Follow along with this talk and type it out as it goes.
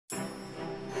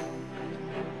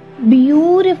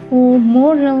Beautiful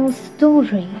moral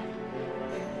story.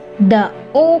 The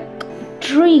Oak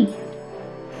Tree.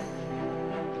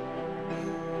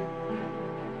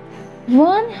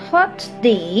 One hot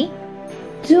day,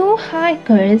 two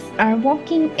hikers are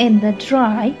walking in the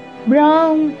dry,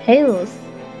 brown hills.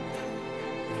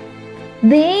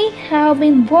 They have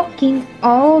been walking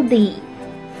all day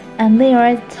and they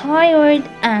are tired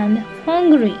and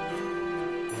hungry.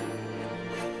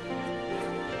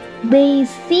 They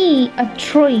see a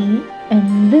tree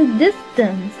in the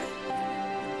distance.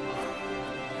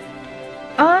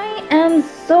 "I am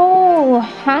so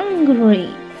hungry,"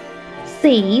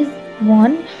 says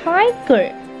one hiker.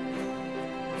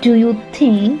 "Do you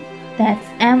think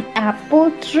that's an apple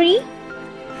tree?"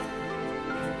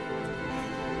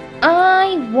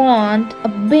 "I want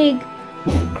a big,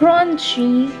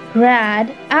 crunchy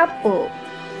red apple."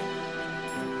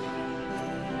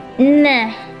 "Nah,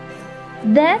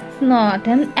 that's not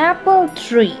an apple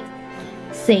tree,"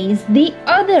 says the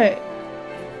other.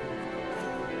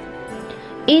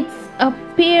 "It's a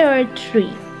pear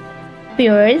tree.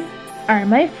 Pears are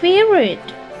my favorite.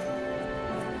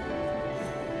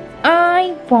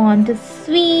 I want a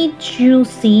sweet,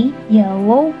 juicy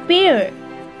yellow pear."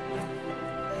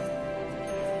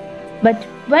 But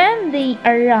when they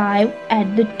arrive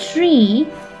at the tree,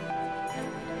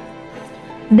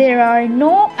 there are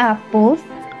no apples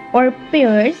or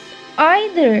pears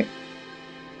either.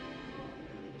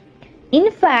 In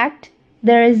fact,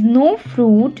 there is no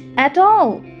fruit at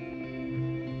all.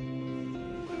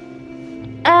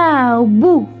 "Ah,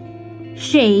 boo,"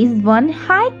 says one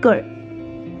hiker.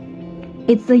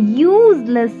 "It's a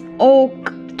useless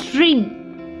oak tree."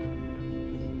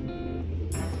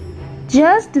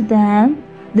 Just then,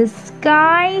 the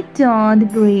sky turned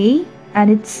gray and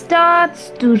it starts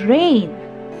to rain.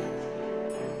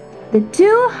 The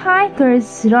two hikers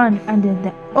run under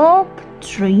the oak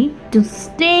tree to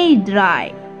stay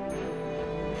dry.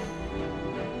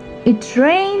 It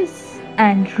rains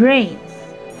and rains,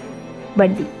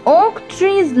 but the oak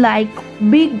tree is like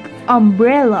a big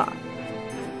umbrella.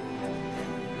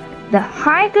 The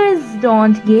hikers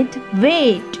don't get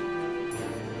wet.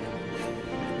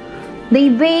 They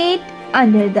wait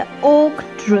under the oak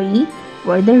tree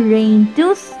for the rain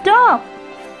to stop.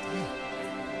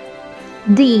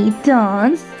 Day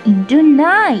turns into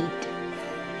night.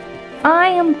 "I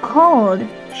am cold,"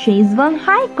 says one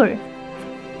hiker.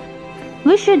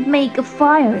 "We should make a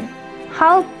fire.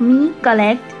 Help me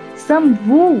collect some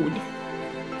wood."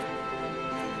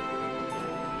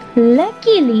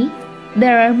 Luckily,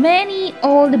 there are many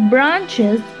old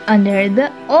branches under the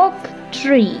oak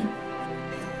tree.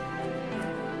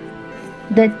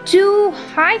 The two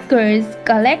hikers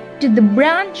collect the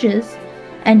branches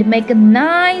and make a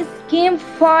nice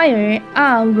campfire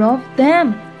out of them.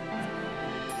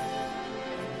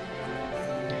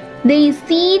 They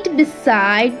sit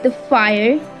beside the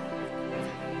fire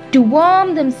to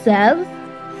warm themselves.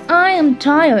 "I am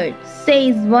tired,"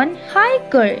 says one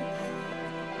hiker.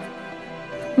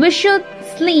 "We should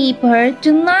sleep here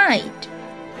tonight.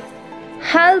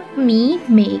 Help me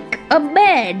make a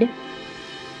bed."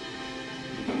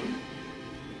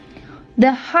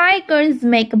 The hikers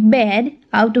make a bed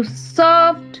out of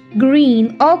soft green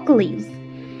oak leaves.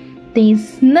 They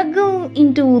snuggle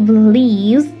into the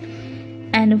leaves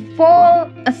and fall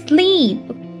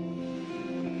asleep.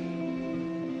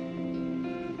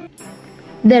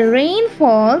 The rain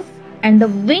falls and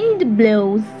the wind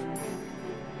blows,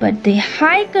 but the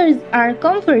hikers are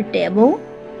comfortable,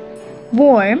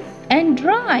 warm and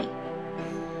dry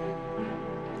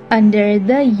under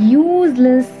the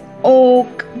useless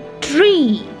oak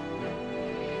tree.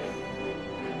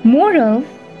 Moral: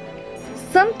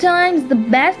 sometimes the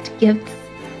best gifts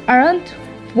aren't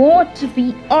what we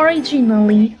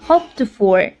originally hoped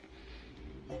for.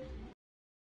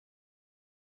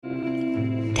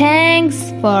 Thanks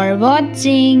for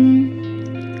watching.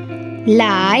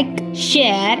 Like,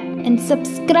 share and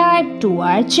subscribe to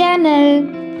our channel.